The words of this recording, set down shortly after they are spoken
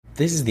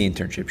This is the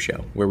Internship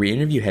Show, where we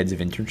interview heads of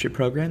internship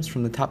programs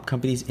from the top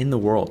companies in the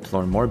world to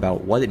learn more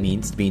about what it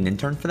means to be an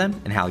intern for them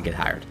and how to get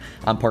hired.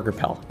 I'm Parker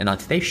Pell, and on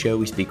today's show,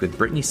 we speak with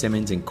Brittany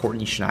Simmons and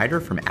Courtney Schneider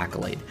from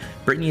Accolade.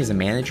 Brittany is a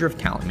manager of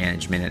talent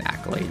management at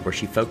Accolade, where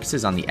she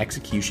focuses on the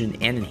execution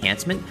and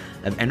enhancement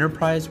of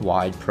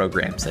enterprise-wide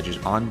programs such as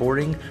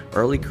onboarding,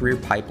 early career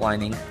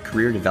pipelining,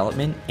 career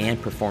development,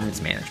 and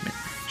performance management.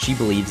 She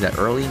believes that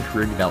early in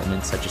career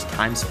development, such as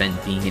time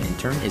spent being an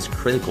intern, is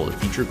critical to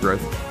future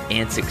growth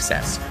and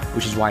success,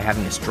 which is why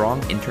having a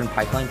strong intern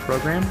pipeline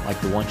program like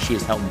the one she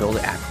has helped build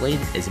at Accolade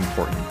is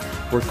important.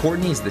 Where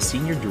Courtney is the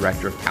Senior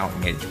Director of Talent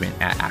Management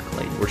at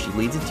Accolade, where she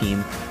leads a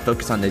team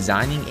focused on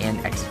designing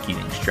and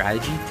executing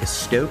strategy to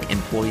stoke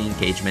employee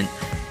engagement,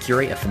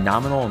 curate a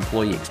phenomenal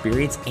employee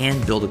experience,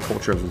 and build a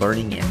culture of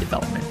learning and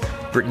development.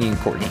 Brittany and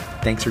Courtney,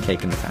 thanks for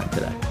taking the time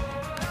today.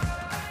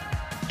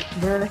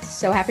 We're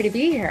so happy to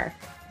be here.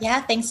 Yeah,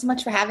 thanks so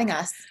much for having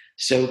us.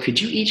 So could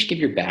you each give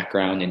your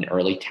background in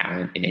early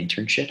talent and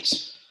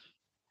internships?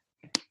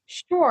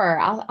 Sure,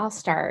 I'll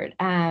start.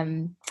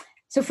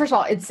 So first of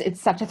all, it's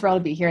such a thrill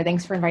to be here.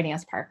 Thanks for inviting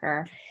us,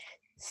 Parker.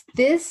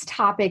 This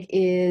topic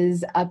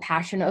is a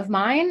passion of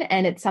mine,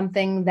 and it's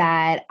something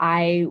that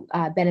I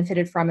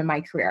benefited from in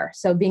my career.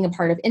 So being a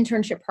part of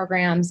internship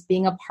programs,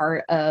 being a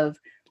part of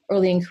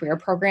early in career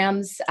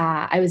programs,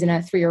 I was in a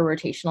 3-year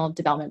rotational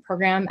development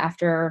program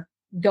after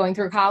going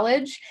through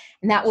college,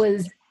 and that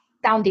was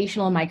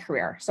foundational in my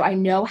career. So I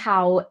know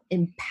how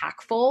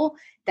impactful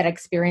that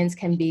experience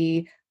can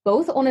be,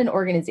 both on an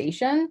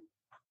organization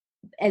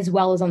as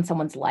well as on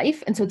someone's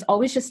life. And so it's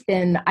always just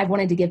been, I've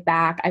wanted to give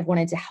back. I've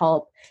wanted to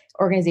help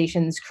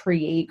organizations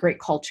create great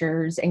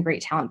cultures and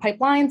great talent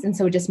pipelines. And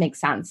so it just makes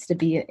sense to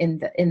be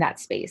in that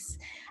space.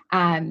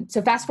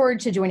 So fast forward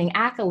to joining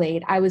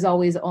Accolade, I was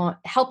always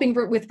helping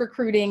with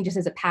recruiting just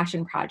as a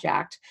passion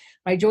project.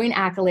 When I joined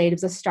Accolade, it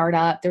was a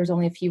startup. There was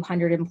only a few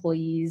hundred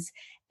employees,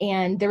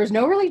 and there was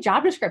no really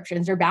job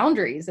descriptions or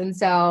boundaries. And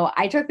so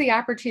I took the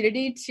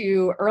opportunity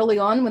to, early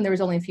on when there was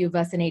only a few of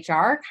us in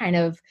HR, kind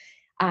of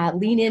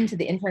lean into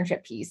the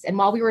internship piece. And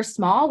while we were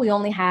small, we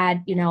only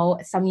had,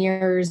 some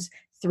years,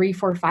 3,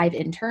 4, 5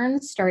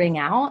 interns starting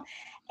out.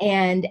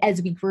 And as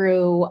we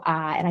grew,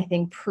 and I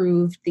think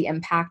proved the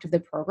impact of the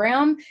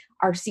program,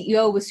 our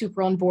CEO was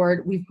super on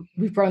board.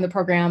 We've grown the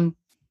program,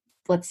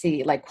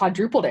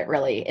 quadrupled it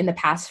really in the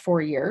past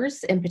 4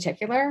 years in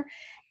particular.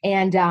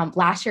 And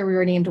last year we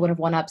were named one of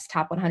OneUp's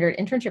top 100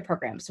 internship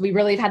programs. So we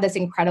really have had this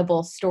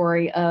incredible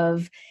story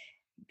of,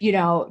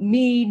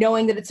 me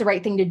knowing that it's the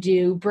right thing to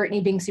do,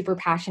 Brittany being super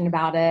passionate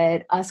about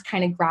it, us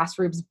kind of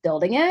grassroots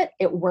building it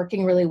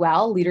working really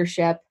well,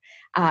 leadership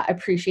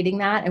appreciating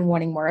that and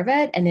wanting more of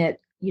it, and it,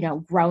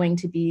 growing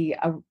to be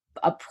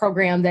a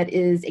program that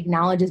is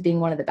acknowledged as being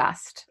one of the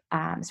best.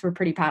 So we're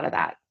pretty proud of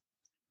that.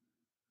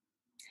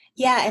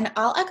 Yeah, and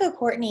I'll echo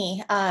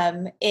Courtney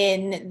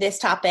in this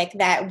topic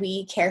that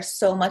we care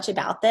so much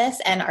about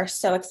this and are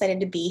so excited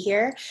to be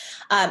here.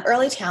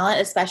 Early talent,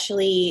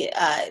 especially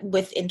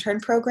with intern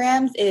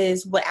programs,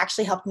 is what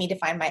actually helped me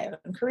define my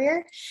own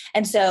career.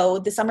 And so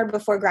the summer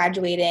before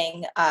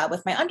graduating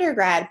with my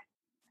undergrad,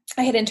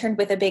 I had interned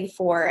with a Big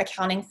 4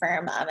 accounting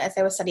firm as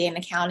I was studying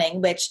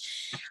accounting,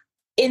 which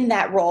in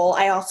that role,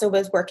 I also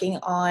was working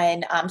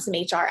on some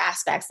HR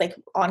aspects, like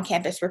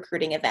on-campus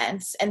recruiting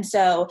events. And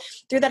so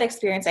through that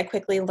experience, I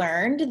quickly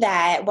learned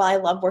that while I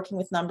love working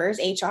with numbers,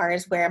 HR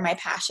is where my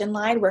passion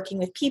lied, working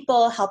with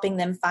people, helping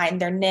them find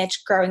their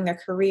niche, growing their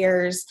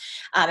careers,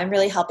 and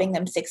really helping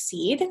them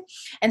succeed.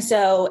 And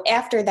so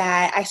after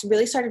that, I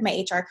really started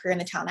my HR career in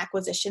the talent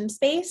acquisition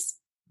space.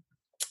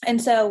 And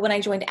so when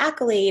I joined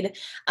Accolade,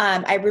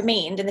 I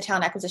remained in the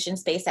talent acquisition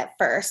space at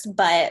first,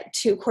 but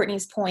to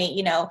Courtney's point,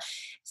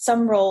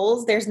 some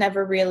roles, there's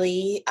never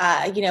really,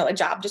 a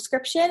job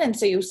description. And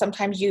so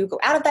sometimes you go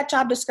out of that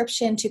job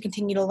description to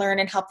continue to learn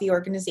and help the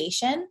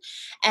organization.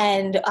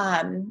 And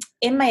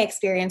in my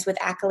experience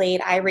with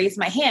Accolade, I raised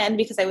my hand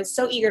because I was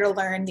so eager to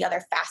learn the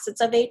other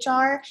facets of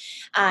HR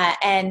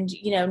and,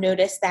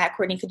 noticed that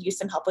Courtney could use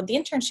some help with the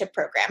internship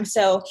program.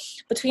 So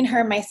between her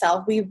and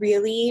myself, we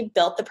really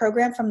built the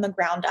program from the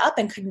ground up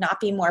and could not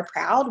be more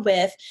proud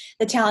with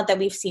the talent that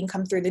we've seen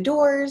come through the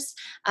doors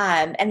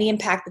and the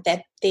impact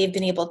that they've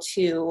been able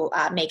to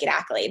make at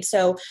Accolade.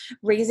 So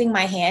raising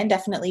my hand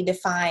definitely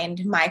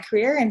defined my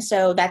career. And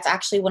so that's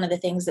actually one of the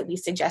things that we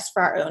suggest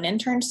for our own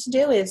interns to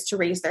do is to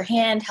raise their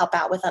hand, help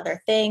out with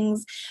other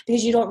things,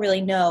 because you don't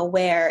really know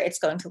where it's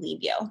going to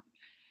lead you.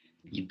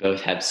 You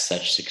both have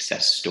such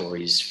success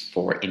stories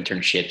for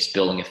internships,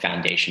 building a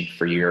foundation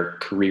for your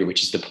career,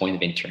 which is the point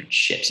of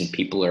internships. And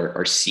people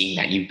are seeing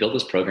that. You've built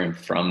this program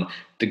from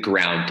the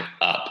ground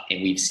up.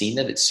 And we've seen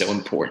that it's so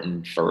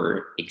important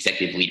for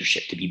executive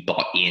leadership to be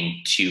bought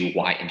into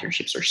why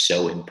internships are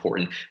so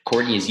important.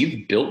 Courtney, as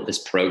you've built this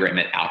program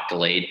at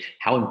Accolade,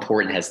 how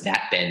important has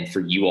that been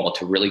for you all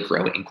to really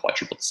grow it and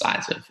quadruple the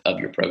size of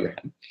your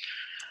program?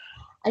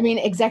 I mean,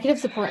 executive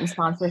support and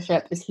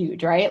sponsorship is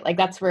huge, right? Like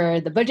that's where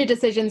the budget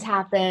decisions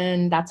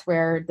happen. That's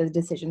where the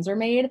decisions are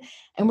made.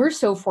 And we're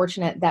so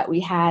fortunate that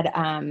we had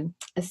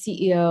a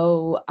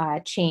CEO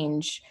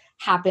change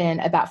happened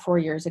about 4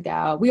 years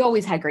ago. We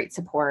always had great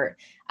support,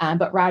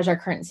 but Raj, our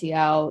current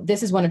CEO,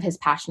 this is one of his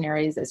passion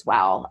areas as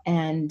well.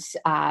 And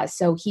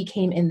so he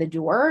came in the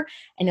door,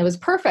 and it was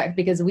perfect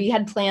because we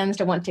had plans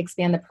to want to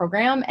expand the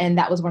program. And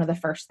that was one of the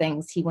first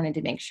things he wanted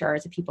to make sure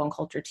as a people and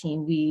culture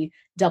team we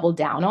doubled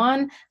down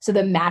on. So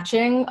the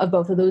matching of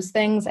both of those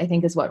things, I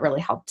think, is what really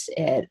helped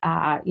it,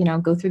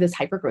 go through this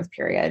hypergrowth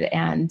period.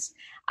 And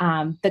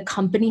the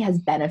company has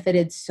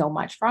benefited so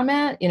much from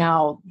it.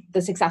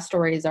 The success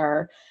stories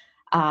are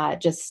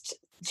just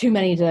too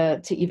many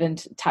to even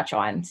touch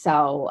on.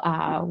 So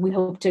we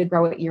hope to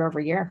grow it year over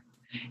year.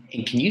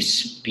 And can you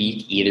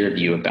speak, either of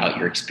you, about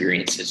your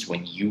experiences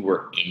when you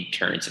were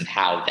interns and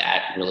how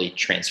that really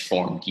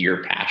transformed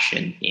your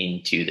passion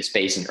into the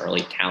space and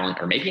early talent,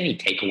 or maybe any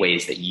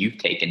takeaways that you've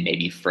taken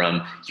maybe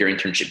from your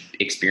internship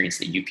experience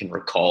that you can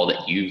recall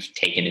that you've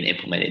taken and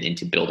implemented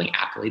into building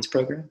Accolade's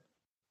program?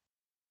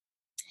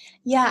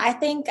 Yeah, I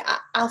think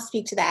I'll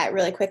speak to that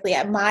really quickly.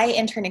 At my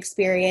intern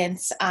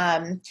experience,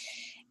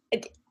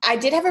 I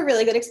did have a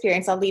really good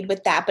experience. I'll lead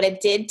with that, but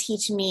it did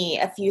teach me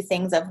a few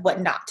things of what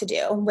not to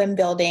do when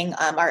building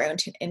our own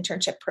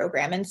internship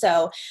program. And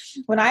so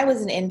when I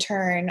was an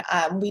intern,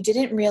 we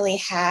didn't really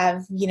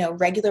have,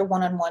 regular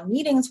one-on-one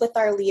meetings with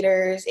our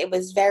leaders. It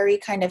was very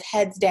kind of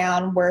heads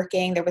down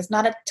working. There was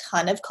not a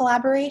ton of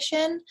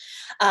collaboration.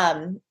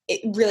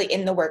 Really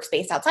in the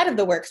workspace. Outside of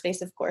the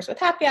workspace, of course, with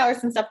happy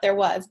hours and stuff there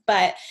was,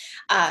 but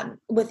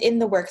within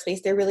the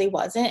workspace there really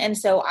wasn't. And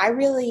so I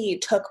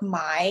really took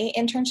my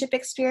internship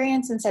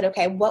experience and said,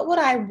 okay, what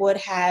would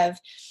have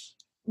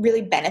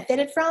really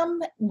benefited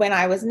from when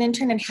I was an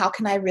intern, and how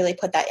can I really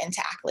put that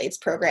into Accolade's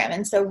program?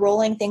 And so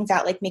rolling things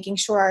out, like making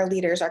sure our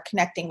leaders are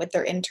connecting with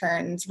their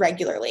interns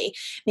regularly,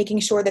 making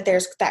sure that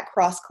there's that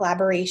cross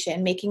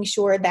collaboration, making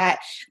sure that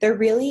they're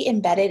really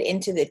embedded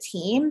into the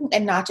team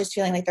and not just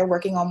feeling like they're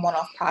working on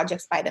one-off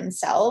projects by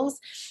themselves.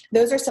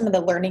 Those are some of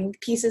the learning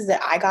pieces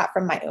that I got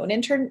from my own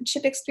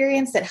internship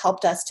experience that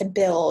helped us to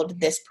build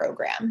this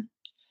program.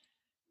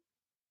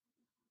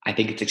 I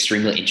think it's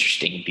extremely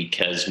interesting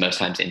because most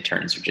times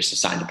interns are just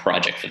assigned a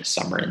project for the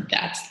summer, and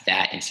that's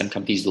that. And some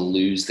companies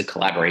lose the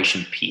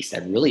collaboration piece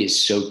that really is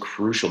so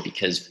crucial,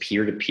 because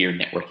peer-to-peer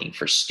networking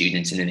for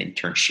students in an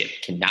internship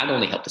can not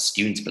only help the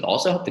students, but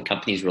also help the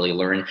companies really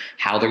learn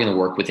how they're going to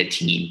work with a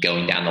team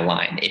going down the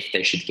line, if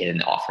they should get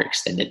an offer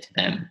extended to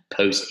them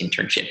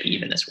post-internship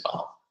even as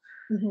well.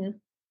 Mm-hmm.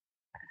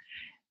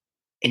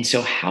 And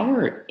so how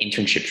are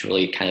internships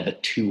really kind of a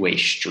two-way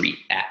street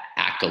at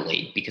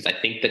Accolade? Because I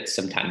think that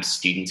sometimes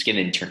students get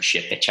an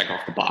internship, they check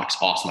off the box,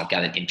 awesome, I've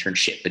got an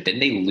internship, but then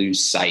they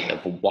lose sight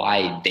of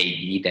why they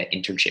need that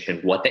internship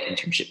and what that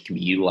internship can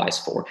be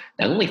utilized for,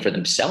 not only for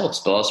themselves,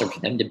 but also for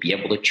them to be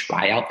able to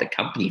try out the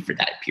company for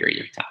that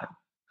period of time.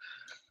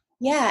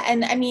 Yeah.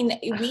 And I mean,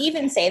 we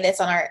even say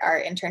this on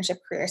our internship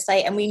career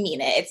site, and we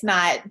mean it. It's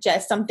not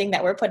just something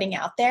that we're putting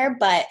out there,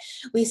 but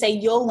we say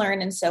you'll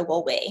learn and so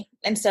will we.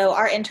 And so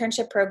our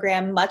internship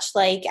program, much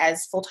like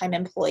as full-time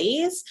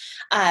employees,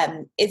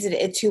 is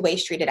a two-way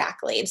street at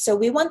Accolade. So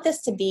we want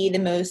this to be the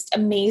most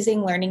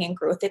amazing learning and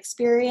growth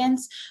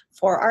experience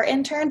for our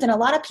interns. And a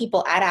lot of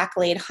people at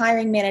Accolade,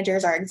 hiring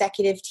managers, our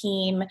executive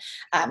team,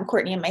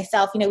 Courtney and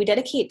myself, we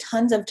dedicate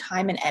tons of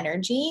time and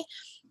energy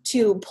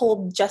to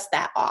pull just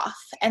that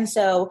off. And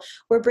so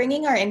we're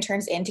bringing our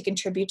interns in to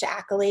contribute to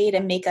Accolade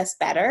and make us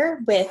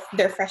better with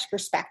their fresh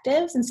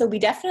perspectives. And so we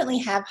definitely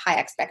have high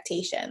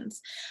expectations.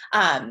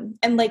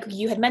 And like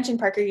you had mentioned,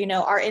 Parker,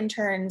 our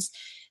interns,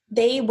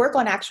 they work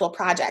on actual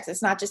projects.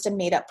 It's not just a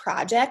made up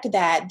project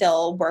that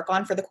they'll work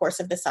on for the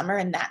course of the summer,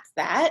 and that's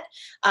that.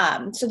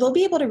 So they'll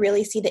be able to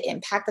really see the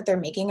impact that they're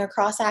making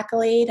across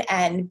Accolade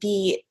and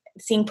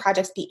seeing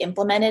projects be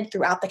implemented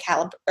throughout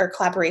the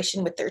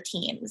collaboration with their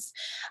teams.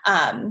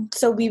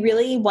 So we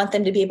really want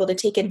them to be able to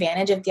take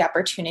advantage of the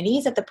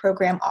opportunities that the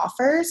program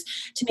offers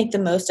to make the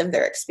most of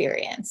their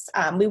experience.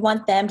 We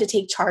want them to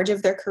take charge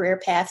of their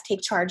career path,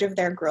 take charge of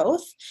their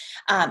growth.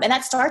 And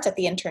that starts at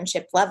the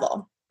internship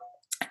level.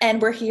 And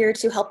we're here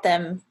to help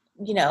them,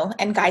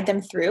 and guide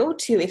them through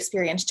to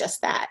experience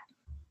just that.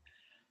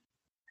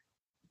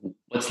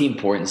 What's the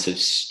importance of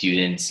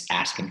students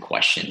asking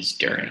questions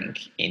during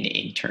an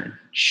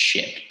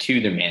internship to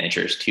their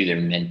managers, to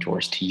their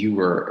mentors, to you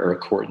or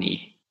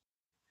Courtney?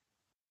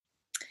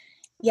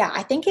 Yeah,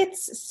 I think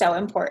it's so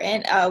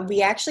important.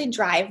 We actually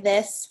drive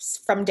this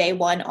from day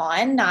one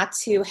on, not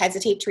to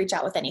hesitate to reach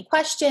out with any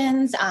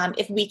questions.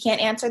 If we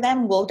can't answer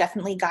them, we'll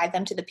definitely guide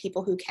them to the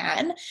people who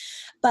can.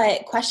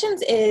 But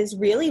questions is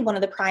really one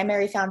of the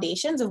primary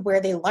foundations of where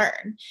they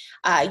learn.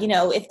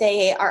 If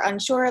they are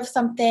unsure of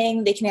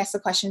something, they can ask the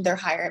question to their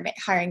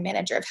hiring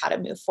manager of how to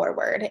move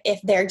forward. If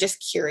they're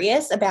just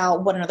curious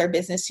about what another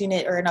business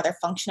unit or another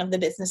function of the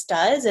business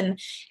does and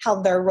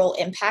how their role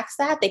impacts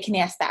that, they can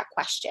ask that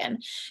question.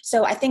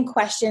 So I think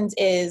questions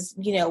is,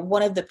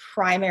 one of the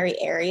primary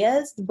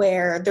areas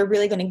where they're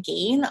really going to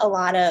gain a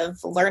lot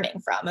of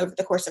learning from over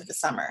the course of the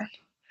summer.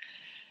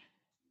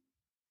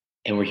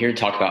 And we're here to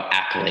talk about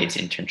Accolade's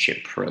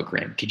internship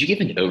program. Could you give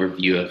an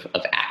overview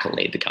of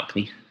Accolade, the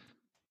company?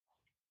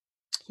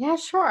 Yeah,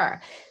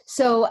 sure.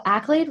 So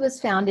Accolade was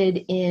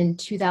founded in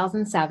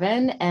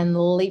 2007, and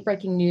late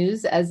breaking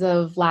news as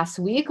of last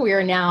week, we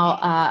are now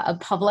a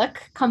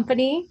public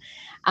company.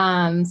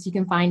 So you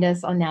can find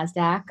us on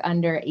NASDAQ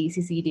under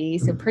ACCD.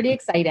 So pretty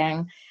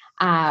exciting.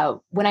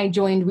 When I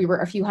joined, we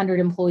were a few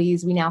hundred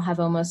employees. We now have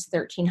almost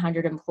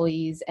 1,300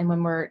 employees. And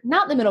when we're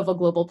not in the middle of a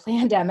global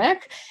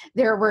pandemic,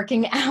 they're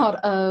working out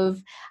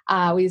of,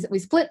 we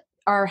split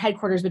our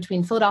headquarters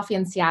between Philadelphia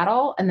and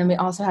Seattle. And then we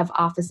also have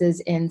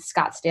offices in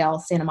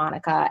Scottsdale, Santa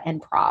Monica,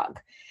 and Prague,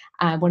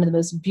 one of the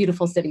most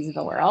beautiful cities in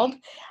the world,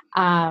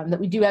 that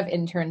we do have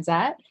interns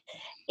at.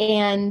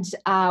 And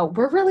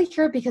we're really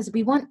here because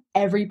we want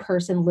every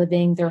person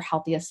living their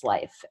healthiest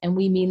life. And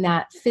we mean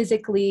that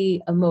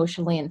physically,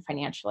 emotionally, and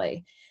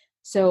financially.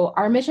 So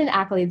our mission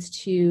Accolades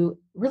to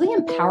really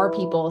empower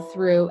people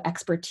through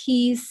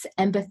expertise,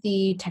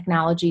 empathy,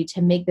 technology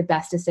to make the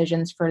best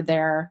decisions for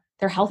their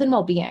health and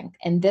well-being.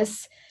 And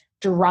this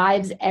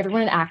drives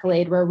everyone at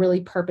Accolade. We're a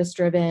really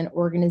purpose-driven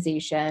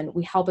organization.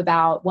 We help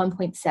about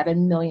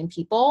 1.7 million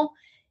people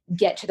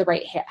get to the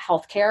right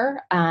healthcare.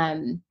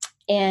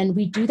 And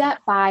we do that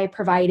by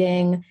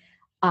providing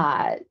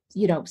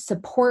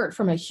support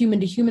from a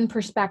human-to-human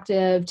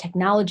perspective,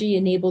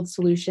 technology-enabled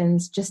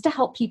solutions, just to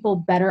help people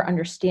better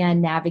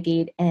understand,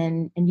 navigate,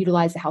 and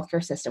utilize the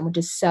healthcare system, which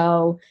is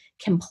so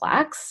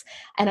complex.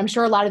 And I'm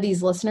sure a lot of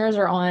these listeners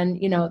are on,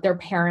 their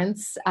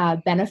parents'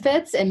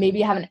 benefits and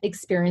maybe haven't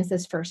experienced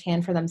this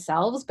firsthand for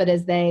themselves. But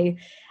as they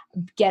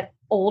get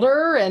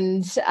older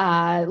and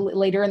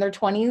later in their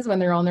 20s when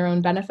they're on their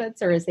own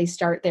benefits, or as they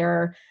start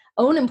their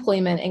own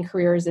employment and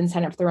careers and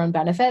sign up for their own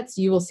benefits,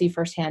 you will see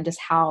firsthand just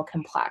how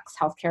complex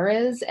healthcare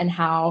is and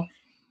how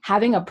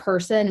having a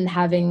person and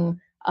having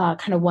a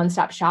kind of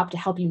one-stop shop to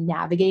help you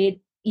navigate,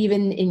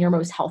 even in your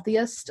most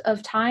healthiest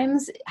of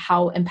times,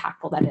 how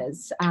impactful that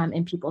is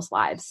in people's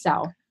lives.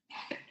 So,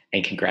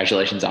 and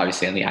congratulations,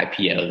 obviously, on the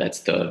IPO.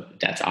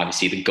 That's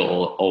obviously the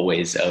goal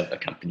always of a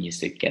company, is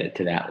to get it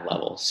to that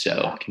level.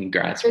 So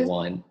congrats,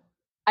 one.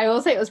 I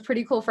will say it was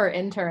pretty cool for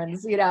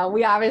interns.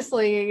 We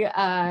obviously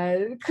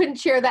couldn't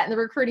share that in the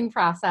recruiting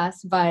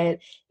process, but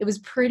it was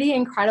pretty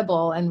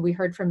incredible. And we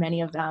heard from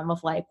many of them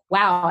of like,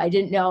 wow, I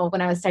didn't know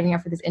when I was signing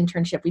up for this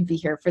internship, we'd be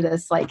here for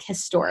this like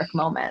historic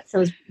moment. So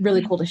it was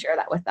really cool to share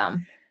that with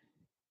them.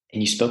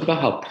 And you spoke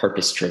about how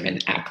purpose-driven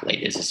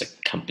Accolade is as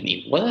a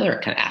company. What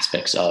other kind of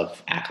aspects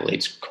of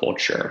Accolade's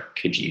culture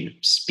could you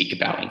speak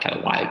about, and kind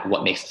of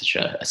what makes it such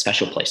a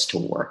special place to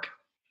work?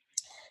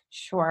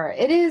 Sure.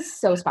 It is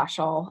so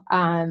special.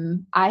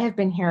 I have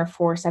been here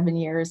for 7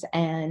 years,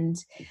 and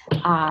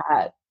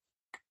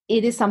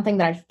it is something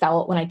that I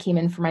felt when I came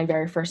in for my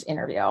very first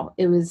interview.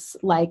 It was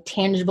like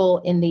tangible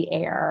in the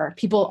air.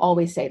 People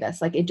always say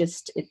this, like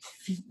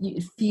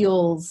it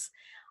feels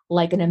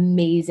like an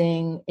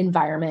amazing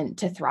environment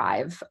to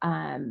thrive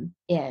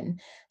in.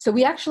 So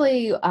we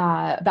actually,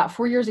 about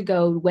 4 years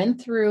ago,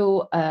 went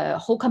through a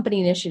whole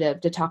company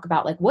initiative to talk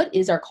about like, what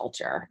is our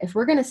culture? If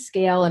we're going to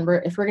scale and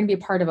if we're going to be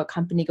a part of a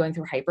company going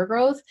through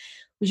hypergrowth,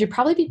 we should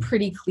probably be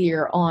pretty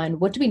clear on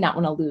what do we not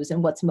want to lose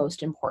and what's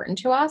most important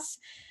to us.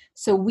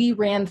 So we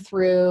ran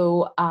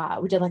through,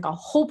 we did like a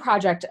whole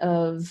project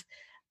of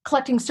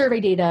collecting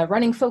survey data,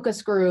 running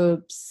focus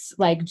groups,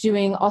 like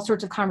doing all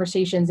sorts of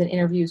conversations and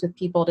interviews with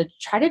people to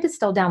try to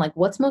distill down like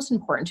what's most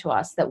important to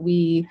us that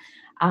we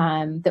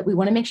want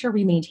to make sure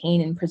we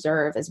maintain and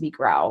preserve as we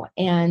grow.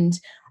 And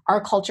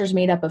our culture is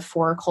made up of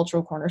 4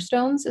 cultural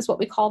cornerstones, is what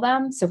we call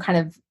them. So kind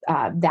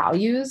of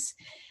values.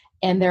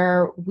 And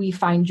there we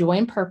find joy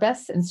and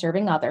purpose in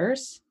serving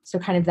others. So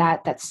kind of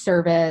that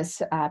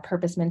service,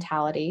 purpose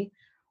mentality.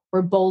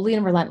 We're boldly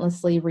and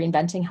relentlessly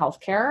reinventing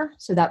healthcare.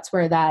 So that's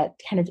where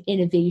that kind of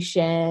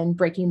innovation,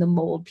 breaking the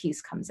mold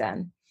piece comes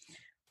in.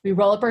 We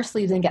roll up our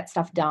sleeves and get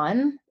stuff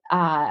done.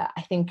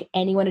 I think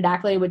anyone at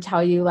Accolade would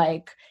tell you,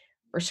 like,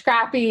 we're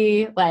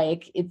scrappy,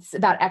 like it's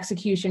about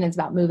execution, it's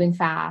about moving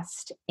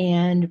fast,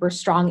 and we're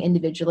strong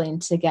individually, and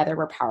together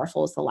we're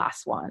powerful is the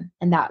last one.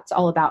 And that's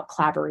all about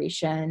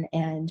collaboration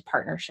and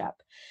partnership.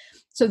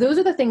 So those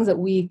are the things that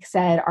we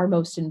said are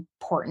most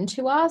important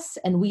to us,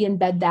 and we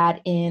embed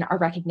that in our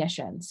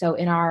recognition. So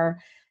in our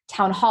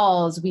town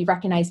halls, we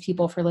recognize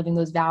people for living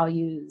those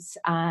values,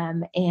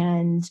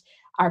 and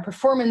our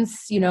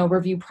performance,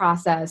 review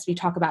process, we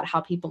talk about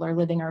how people are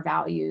living our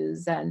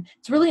values, and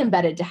it's really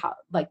embedded to how,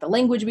 like, the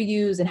language we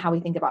use and how we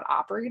think about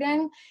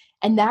operating.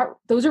 And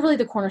those are really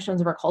the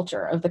cornerstones of our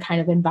culture, of the kind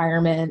of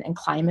environment and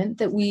climate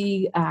that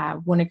we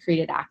want to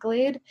create at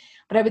Accolade.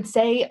 But I would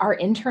say our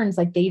interns,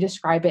 like, they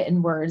describe it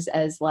in words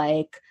as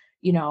like,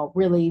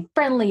 really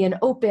friendly and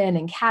open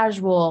and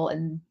casual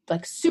and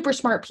like super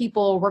smart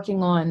people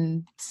working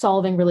on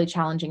solving really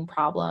challenging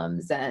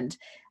problems. And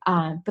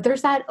but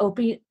there's that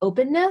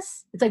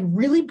openness. It's like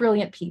really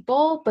brilliant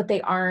people, but they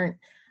aren't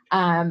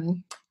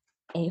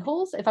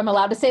a-holes, if I'm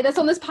allowed to say this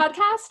on this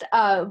podcast.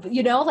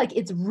 Like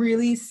it's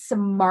really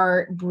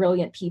smart,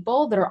 brilliant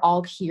people that are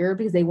all here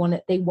because they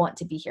want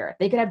to be here.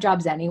 They could have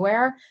jobs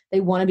anywhere.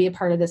 They want to be a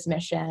part of this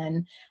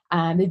mission.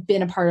 They've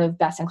been a part of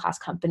best in class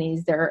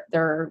companies.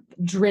 They're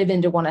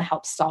driven to want to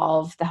help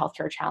solve the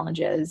healthcare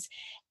challenges.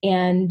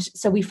 And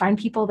so we find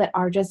people that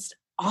are just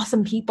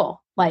awesome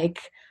people,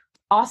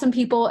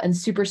 and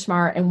super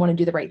smart and want to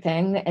do the right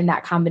thing. And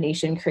that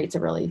combination creates a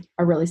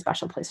really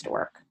special place to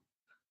work.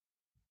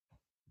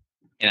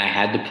 And I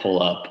had to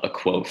pull up a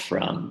quote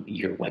from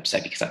your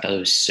website because I thought it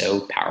was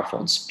so powerful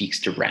and speaks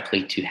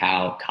directly to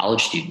how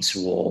college students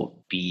will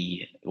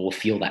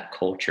feel that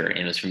culture. And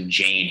it was from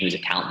Jane, who's a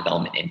talent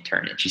development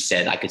intern. And she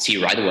said, I could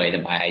see right away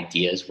that my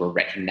ideas were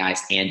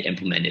recognized and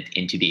implemented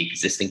into the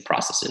existing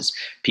processes.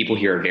 People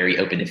here are very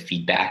open to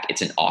feedback.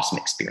 It's an awesome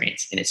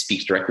experience. And it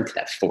speaks directly to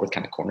that fourth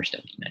kind of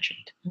cornerstone you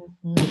mentioned.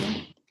 Mm-hmm.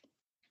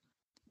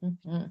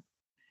 Mm-hmm.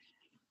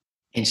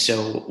 And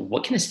so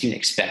what can a student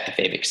expect if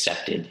they've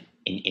accepted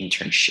an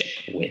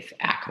internship with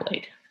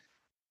Accolade?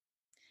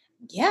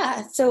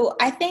 Yeah, so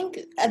I think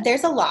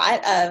there's a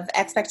lot of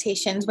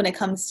expectations when it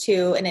comes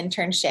to an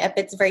internship.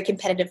 It's a very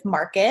competitive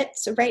market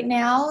right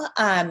now,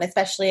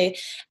 especially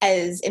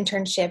as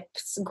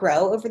internships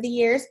grow over the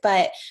years.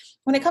 But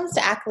when it comes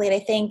to Accolade,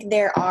 I think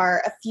there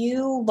are a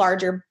few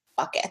larger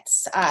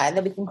buckets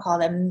that we can call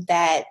them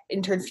that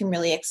interns can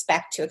really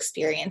expect to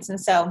experience.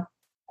 And so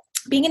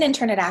being an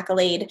intern at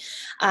Accolade,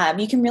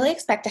 you can really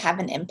expect to have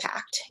an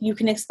impact. You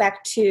can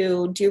expect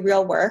to do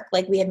real work.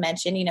 Like we had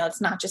mentioned,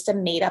 it's not just a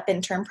made up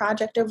intern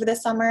project over the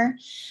summer.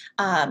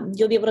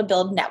 You'll be able to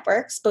build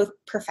networks, both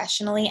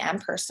professionally and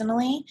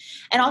personally,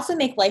 and also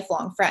make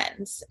lifelong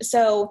friends.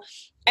 So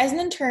as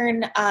an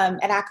intern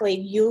at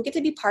Accolade, you'll get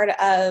to be part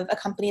of a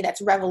company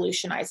that's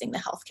revolutionizing the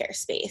healthcare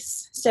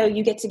space. So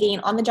you get to gain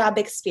on-the-job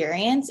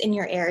experience in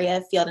your area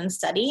of field and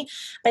study.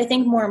 But I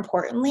think more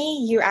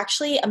importantly, you're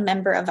actually a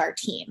member of our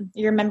team.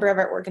 You're a member of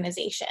our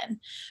organization.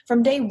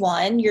 From day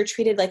one, you're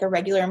treated like a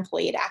regular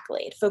employee at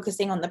Accolade,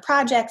 focusing on the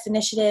projects,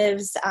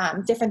 initiatives,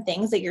 different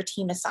things that your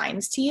team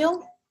assigns to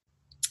you.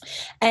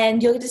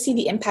 And you'll get to see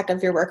the impact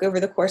of your work over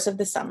the course of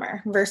the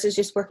summer versus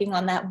just working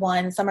on that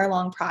one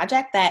summer-long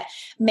project that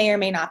may or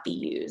may not be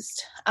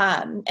used.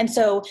 And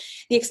so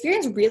the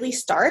experience really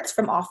starts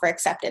from offer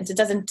acceptance. It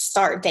doesn't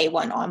start day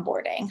one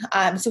onboarding.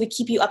 So we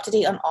keep you up to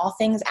date on all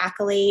things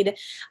Accolade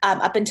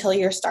up until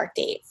your start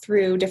date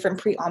through different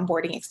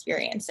pre-onboarding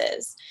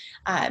experiences.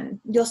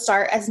 You'll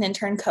start as an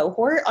intern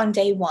cohort on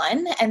day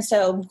one. And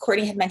so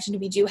Courtney had mentioned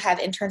we do have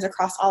interns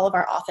across all of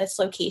our office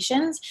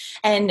locations.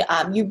 And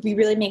we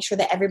really make sure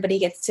that everybody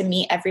gets to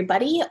meet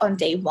everybody on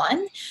day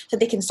one so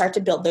they can start to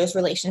build those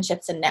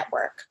relationships and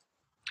network.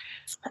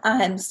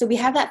 So we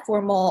have that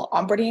formal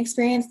onboarding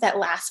experience that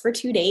lasts for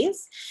 2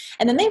 days.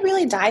 And then they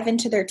really dive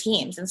into their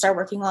teams and start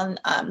working on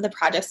the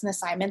projects and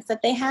assignments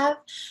that they have.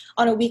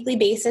 On a weekly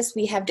basis,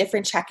 we have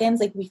different check-ins,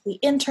 like weekly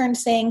intern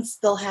syncs.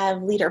 They'll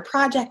have leader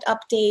project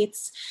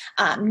updates,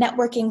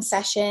 networking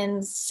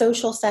sessions,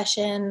 social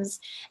sessions,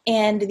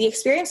 and the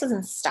experience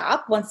doesn't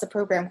stop once the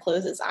program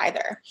closes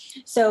either.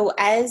 So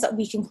as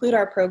we conclude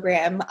our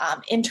program,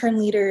 intern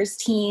leaders,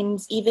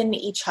 teams, even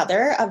each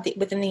other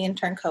within the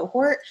intern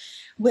cohort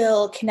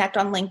will connect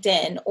on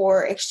LinkedIn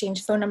or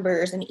exchange phone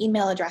numbers and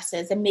email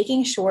addresses, and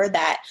making sure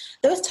that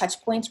those touch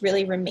points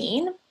really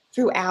remain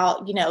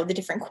throughout, the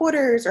different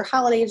quarters or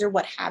holidays or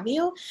what have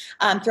you,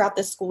 throughout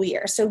the school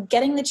year. So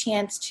getting the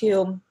chance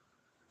to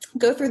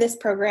go through this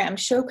program,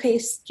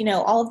 showcase,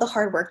 all of the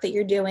hard work that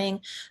you're doing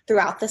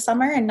throughout the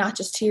summer and not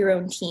just to your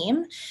own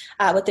team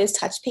with those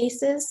touch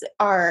bases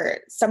are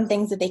some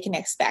things that they can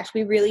expect.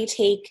 We really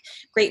take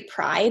great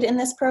pride in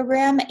this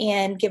program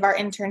and give our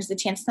interns the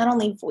chance to not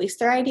only voice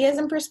their ideas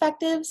and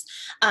perspectives,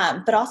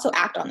 but also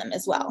act on them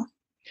as well.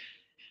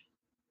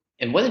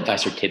 And what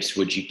advice or tips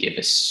would you give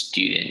a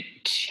student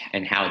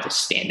and how to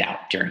stand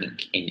out during an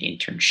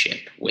internship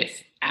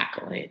with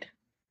Accolade?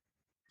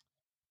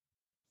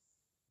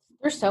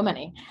 There's so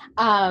many.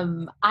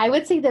 I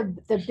would say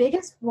the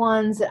biggest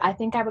ones that I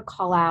think I would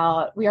call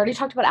out, we already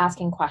talked about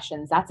asking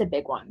questions. That's a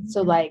big one.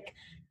 So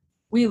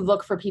we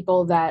look for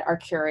people that are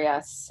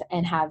curious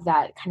and have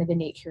that kind of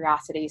innate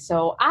curiosity.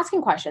 So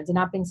asking questions and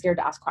not being scared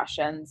to ask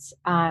questions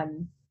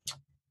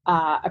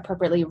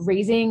appropriately.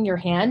 Raising your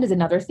hand is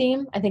another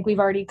theme I think we've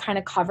already kind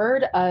of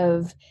covered.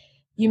 Of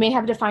you may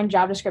have a defined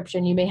job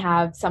description. You may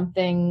have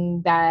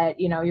something that,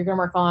 you're going to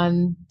work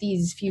on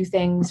these few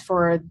things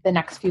for the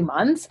next few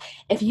months.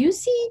 If you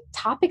see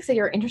topics that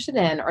you're interested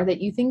in or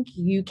that you think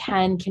you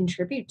can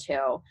contribute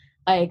to,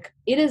 it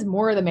is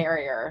more the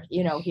merrier,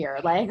 here.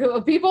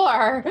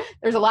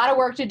 There's a lot of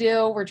work to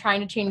do. We're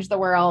trying to change the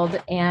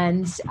world,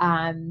 and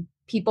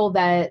people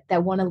that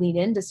want to lean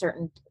into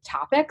certain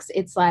topics,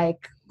 it's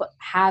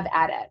have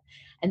at it.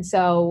 And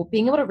so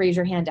being able to raise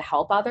your hand to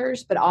help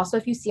others, but also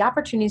if you see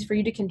opportunities for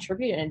you to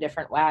contribute in a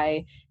different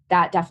way,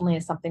 that definitely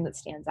is something that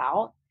stands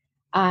out.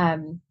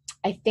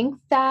 I think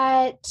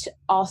that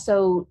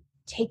also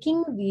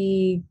taking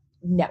the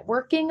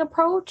networking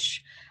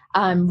approach,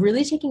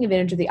 really taking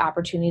advantage of the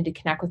opportunity to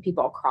connect with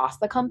people across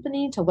the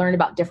company to learn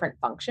about different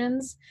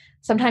functions.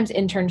 Sometimes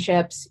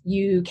internships,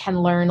 you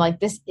can learn like,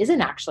 this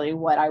isn't actually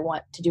what I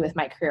want to do with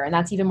my career. And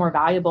that's even more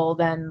valuable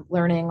than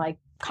learning like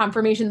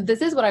confirmation that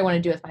this is what I want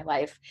to do with my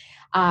life.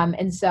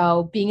 And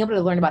so being able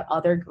to learn about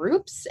other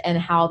groups and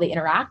how they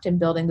interact and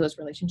building those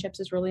relationships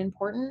is really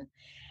important.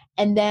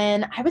 And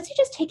then I would say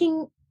just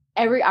taking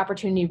every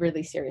opportunity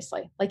really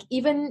seriously. Like,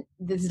 even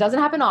this doesn't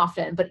happen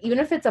often, but even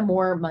if it's a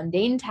more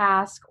mundane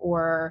task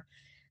or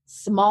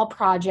small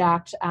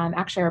project,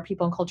 actually our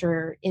people and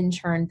culture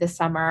intern this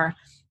summer,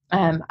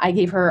 I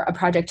gave her a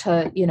project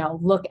to,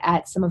 look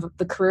at some of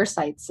the career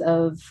sites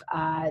of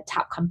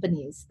top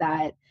companies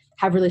that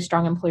have really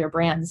strong employer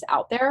brands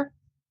out there.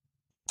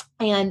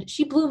 And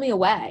she blew me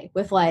away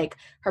with like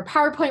her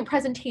PowerPoint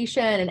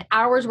presentation and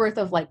hours worth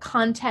of like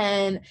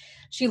content.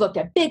 She looked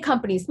at big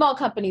companies, small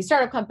companies,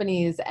 startup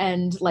companies,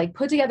 and like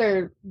put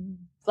together,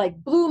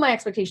 like blew my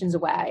expectations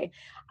away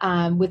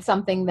with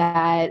something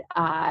that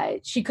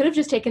she could have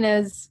just taken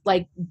as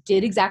like,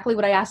 did exactly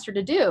what I asked her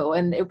to do.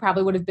 And it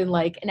probably would have been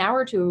like an hour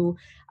or two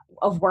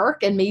of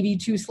work and maybe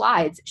 2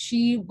 slides.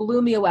 She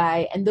blew me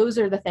away. And those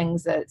are the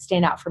things that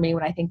stand out for me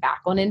when I think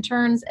back on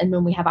interns and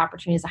when we have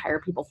opportunities to hire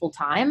people full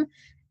time.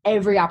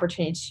 Every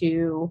opportunity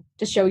to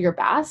show your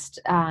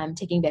best,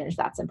 taking advantage of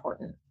that's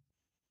important.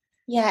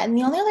 Yeah. And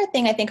the only other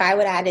thing I think I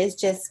would add is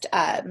just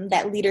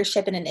that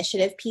leadership and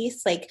initiative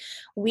piece. Like,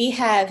 we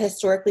have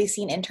historically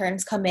seen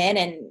interns come in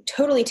and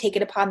totally take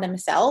it upon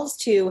themselves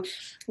to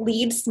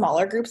lead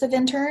smaller groups of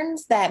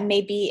interns that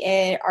maybe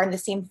are in the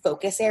same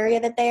focus area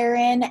that they're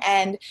in,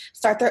 and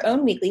start their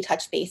own weekly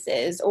touch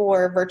bases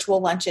or virtual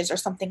lunches or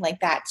something like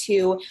that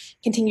to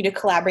continue to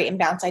collaborate and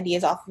bounce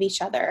ideas off of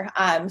each other.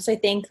 So I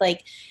think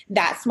like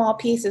that small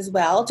piece as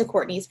well, to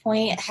Courtney's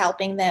point,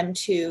 helping them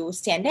to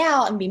stand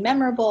out and be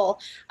memorable.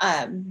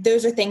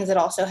 Those are things that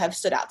also have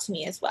stood out to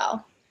me as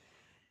well.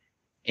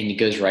 And it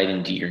goes right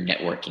into your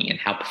networking and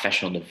how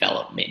professional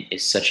development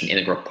is such an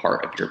integral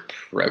part of your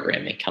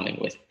program, and coming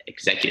with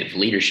executive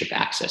leadership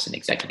access and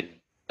executive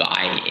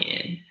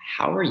buy-in.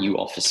 How are you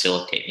all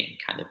facilitating,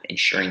 kind of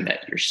ensuring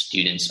that your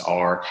students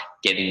are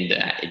getting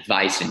the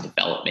advice and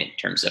development in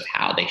terms of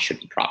how they should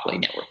be properly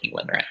networking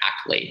when they're at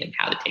Accolade and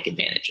how to take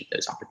advantage of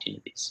those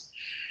opportunities?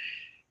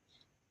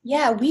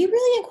 Yeah, we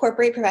really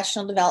incorporate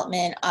professional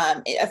development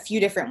a few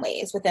different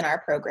ways within our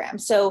program.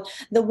 So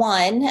the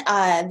one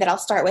that I'll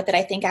start with that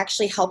I think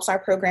actually helps our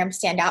program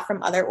stand out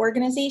from other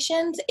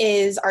organizations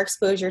is our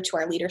exposure to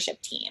our leadership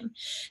team.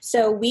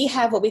 So we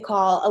have what we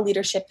call a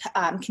leadership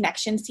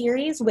connection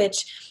series,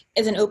 which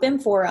is an open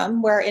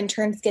forum where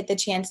interns get the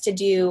chance to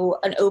do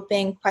an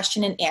open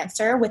question and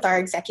answer with our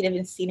executive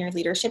and senior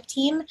leadership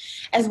team,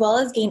 as well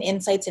as gain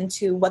insights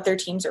into what their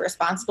teams are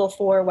responsible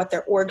for, what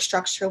their org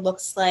structure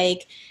looks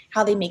like,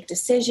 how they make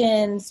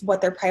decisions, what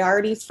their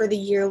priorities for the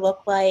year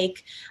look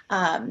like,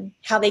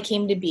 how they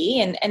came to be,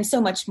 and so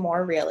much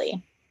more,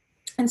 really.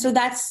 And so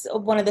that's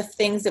one of the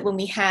things that when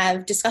we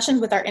have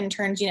discussions with our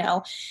interns,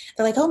 they're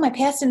like, oh, my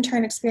past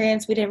intern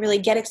experience, we didn't really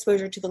get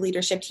exposure to the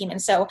leadership team.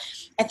 And so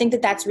I think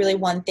that that's really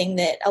one thing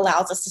that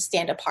allows us to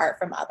stand apart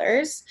from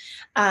others.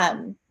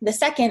 The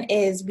second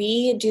is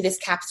we do this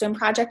capstone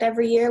project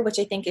every year, which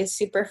I think is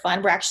super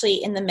fun. We're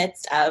actually in the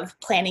midst of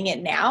planning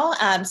it now.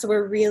 So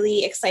we're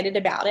really excited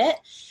about it.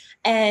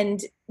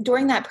 And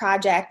during that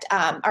project,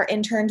 our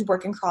interns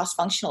work in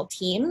cross-functional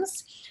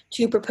teams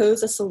to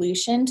propose a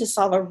solution to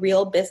solve a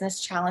real business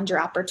challenge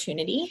or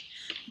opportunity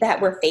that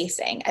we're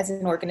facing as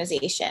an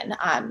organization.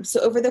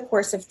 So over the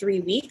course of 3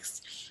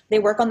 weeks, they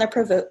work on their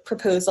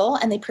proposal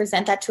and they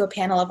present that to a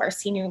panel of our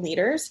senior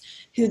leaders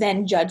who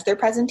then judge their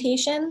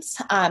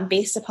presentations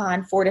based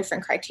upon 4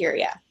 different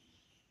criteria,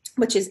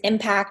 which is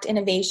impact,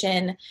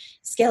 innovation,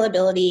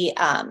 scalability,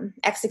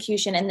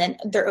 execution, and then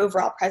their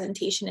overall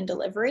presentation and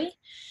delivery.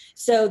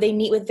 So they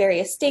meet with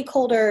various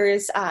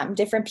stakeholders,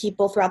 different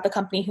people throughout the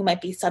company who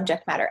might be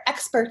subject matter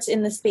experts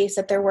in the space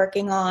that they're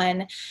working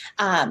on.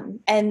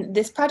 And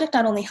this project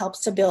not only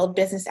helps to build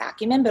business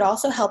acumen, but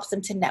also helps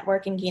them to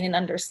network and gain an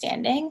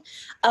understanding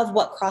of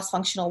what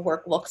cross-functional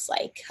work looks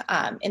like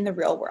in the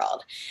real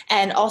world,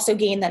 and also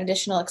gain that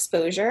additional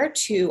exposure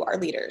to our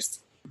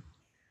leaders.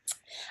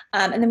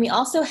 And then we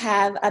also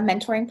have a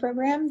mentoring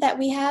program that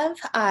we have,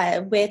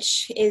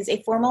 which is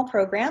a formal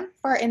program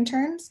for our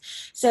interns.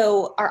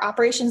 So our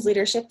operations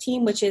leadership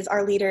team, which is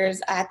our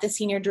leaders at the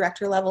senior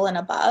director level and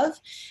above,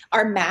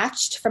 are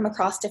matched from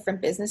across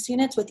different business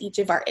units with each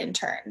of our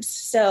interns.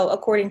 So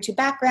according to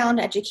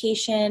background,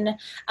 education,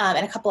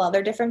 and a couple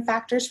other different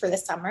factors for the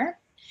summer.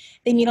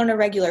 They meet on a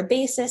regular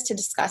basis to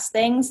discuss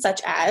things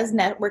such as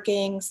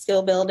networking,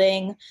 skill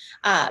building.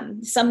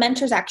 Some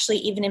mentors actually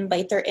even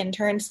invite their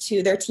interns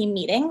to their team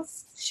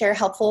meetings share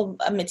helpful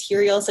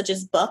materials such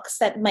as books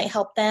that might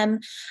help them,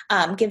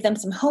 give them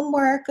some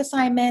homework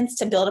assignments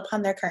to build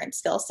upon their current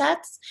skill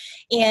sets.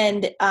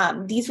 And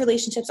these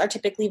relationships are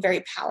typically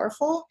very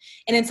powerful,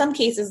 and in some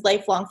cases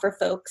lifelong for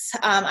folks.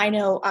 I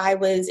know I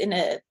was in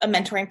a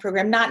mentoring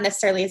program, not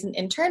necessarily as an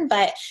intern,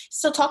 but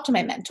still talk to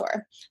my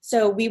mentor.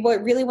 So we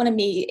would really want to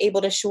be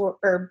able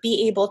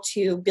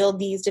to build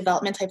these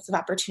development types of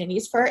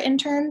opportunities for our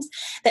interns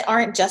that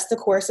aren't just the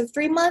course of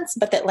 3 months,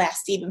 but that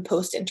last even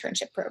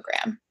post-internship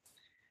program.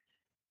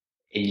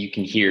 And you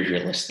can hear if you're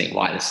listening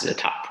why this is a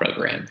top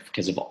program,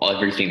 because of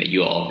everything that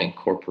you all have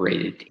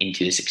incorporated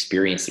into this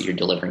experience that you're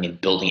delivering and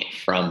building it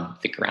from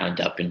the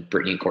ground up. And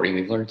Brittany and Courtney,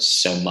 we've learned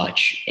so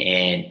much.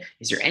 And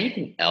is there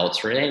anything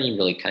else or any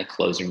really kind of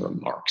closing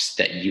remarks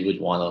that you would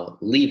want to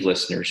leave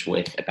listeners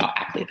with about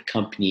Accolade, the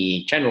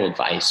company, general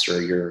advice,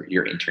 or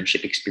your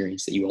internship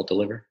experience that you all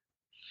deliver?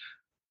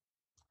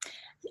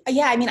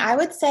 Yeah, I mean, I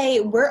would say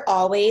we're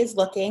always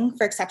looking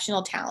for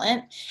exceptional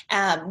talent.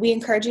 We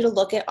encourage you to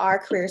look at our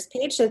careers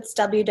page. So it's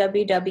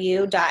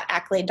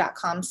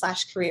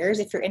www.accolade.com/careers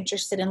if you're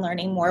interested in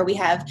learning more. We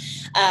have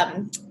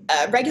a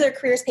regular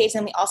careers page,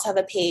 and we also have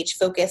a page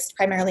focused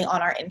primarily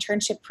on our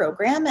internship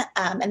program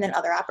and then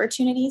other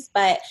opportunities.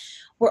 But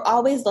we're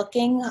always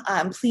looking.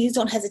 Please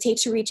don't hesitate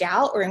to reach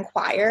out or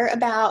inquire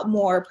about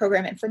more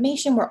program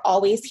information. We're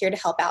always here to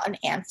help out and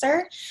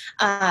answer.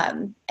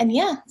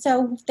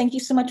 So thank you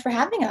so much for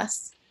having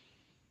us.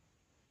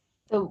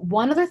 So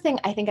one other thing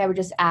I think I would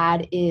just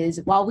add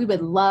is, while we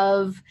would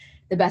love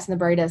the best and the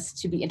brightest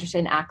to be interested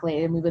in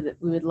Accolade, and we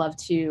would love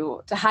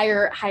to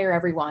hire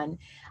everyone,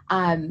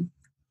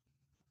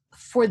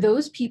 for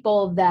those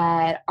people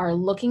that are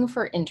looking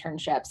for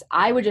internships,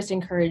 I would just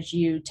encourage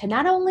you to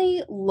not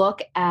only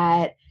look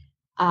at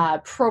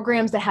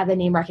programs that have the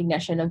name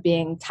recognition of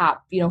being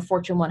top,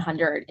 Fortune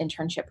 100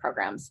 internship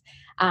programs.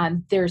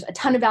 There's a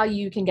ton of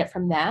value you can get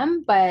from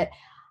them, but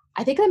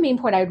I think the main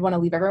point I would want to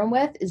leave everyone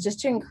with is just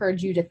to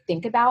encourage you to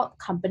think about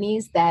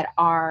companies that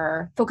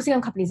are focusing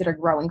on companies that are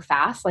growing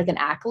fast, like an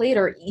Accolade,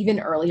 or even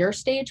earlier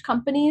stage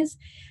companies.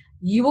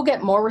 You will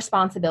get more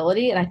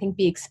responsibility and I think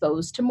be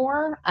exposed to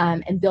more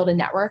and build a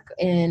network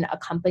in a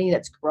company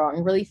that's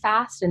growing really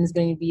fast and is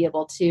going to be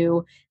able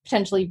to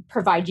potentially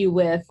provide you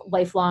with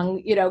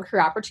lifelong,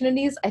 career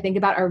opportunities. I think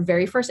about our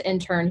very first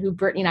intern, who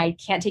Brittany and I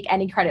can't take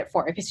any credit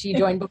for because she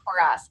joined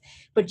before us,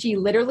 but she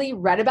literally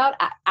read about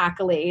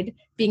Accolade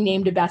being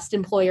named a best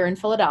employer in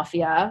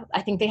Philadelphia.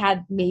 I think they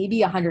had maybe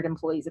 100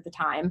 employees at the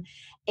time,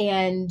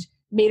 and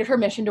made it her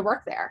mission to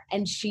work there.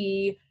 And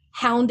she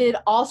hounded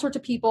all sorts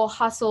of people,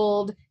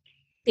 hustled.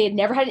 They had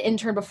never had an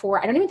intern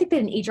before. I don't even think they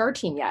had an HR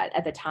team yet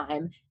at the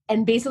time,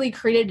 and basically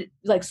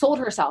sold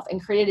herself and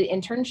created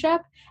an internship.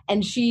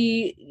 And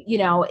she,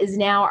 is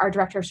now our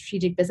director of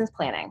strategic business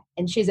planning.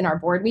 And she's in our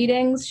board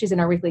meetings. She's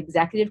in our weekly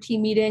executive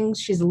team meetings.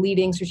 She's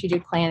leading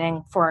strategic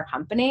planning for our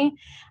company,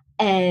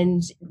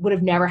 and would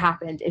have never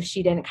happened if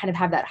she didn't kind of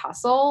have that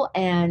hustle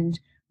and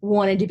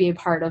wanted to be a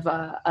part of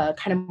a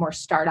kind of more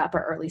startup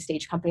or early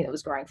stage company that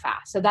was growing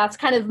fast. So that's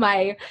kind of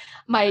my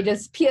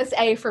just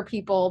PSA for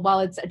people. While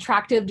it's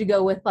attractive to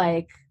go with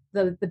like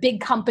the big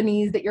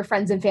companies that your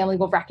friends and family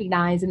will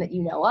recognize and that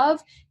you know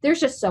of, there's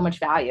just so much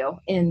value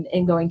in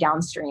going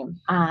downstream.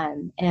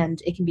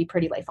 And it can be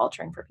pretty life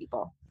altering for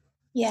people.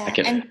 Yeah.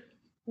 And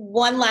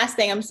one last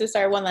thing,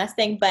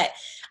 but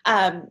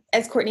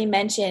as Courtney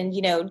mentioned,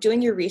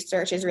 doing your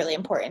research is really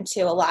important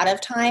too. A lot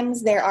of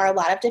times there are a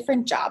lot of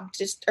different job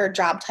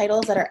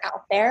titles that are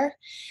out there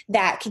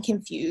that can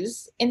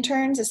confuse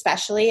interns,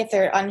 especially if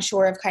they're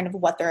unsure of kind of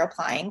what they're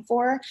applying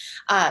for.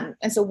 And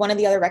so one of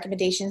the other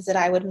recommendations that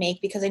I would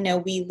make, because I know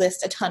we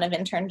list a ton of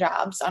intern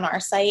jobs on our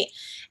site,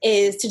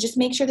 is to just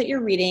make sure that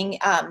you're reading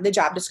the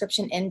job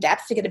description in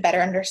depth to get a better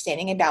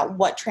understanding about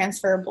what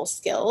transferable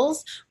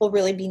skills will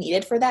really be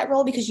needed for that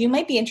role. Because you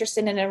might be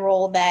interested in a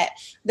role that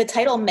the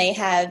title may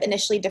have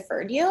initially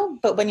deferred you,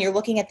 but when you're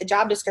looking at the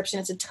job description,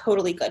 it's a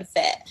totally good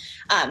fit.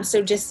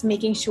 So just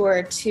making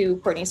sure, to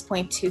Courtney's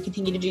point, to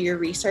continue to do your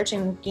research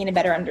and gain a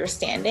better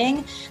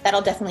understanding,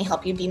 that'll definitely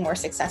help you be more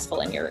successful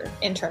in your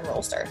intern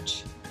role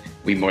search.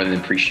 We more than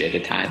appreciate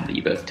the time that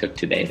you both took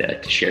today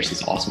to share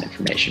this awesome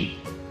information.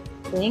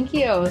 Thank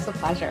you. It was a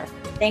pleasure.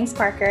 Thanks,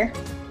 Parker.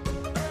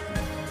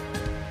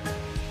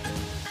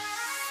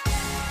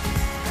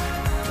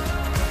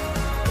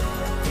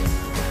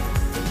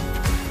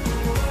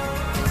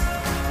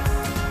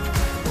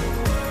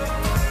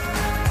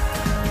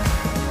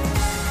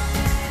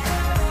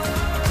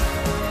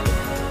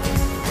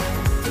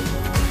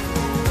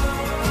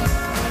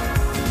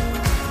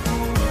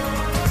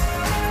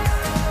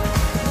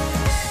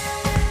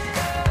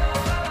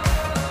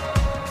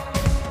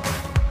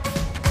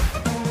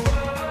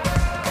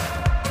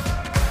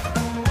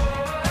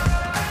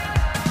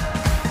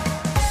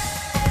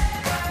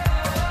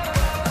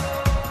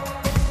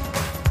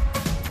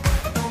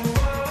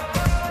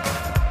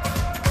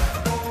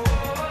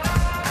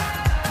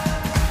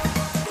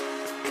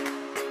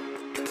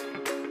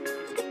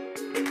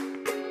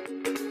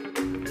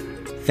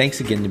 Thanks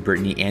again to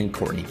Brittany and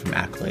Courtney from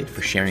Accolade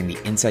for sharing the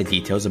inside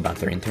details about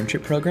their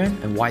internship program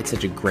and why it's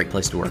such a great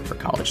place to work for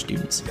college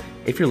students.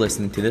 If you're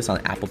listening to this on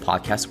Apple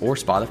Podcasts or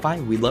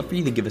Spotify, we'd love for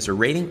you to give us a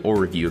rating or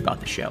review about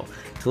the show.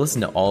 To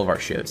listen to all of our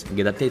shows and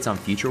get updates on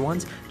future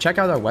ones, check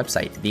out our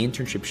website,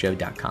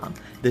 theinternshipshow.com.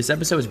 This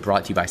episode is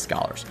brought to you by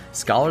Scholars.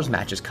 Scholars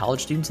matches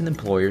college students and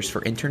employers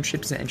for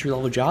internships and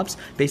entry-level jobs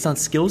based on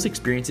skills,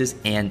 experiences,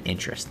 and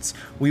interests.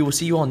 We will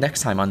see you all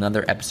next time on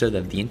another episode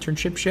of The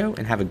Internship Show,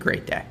 and have a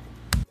great day.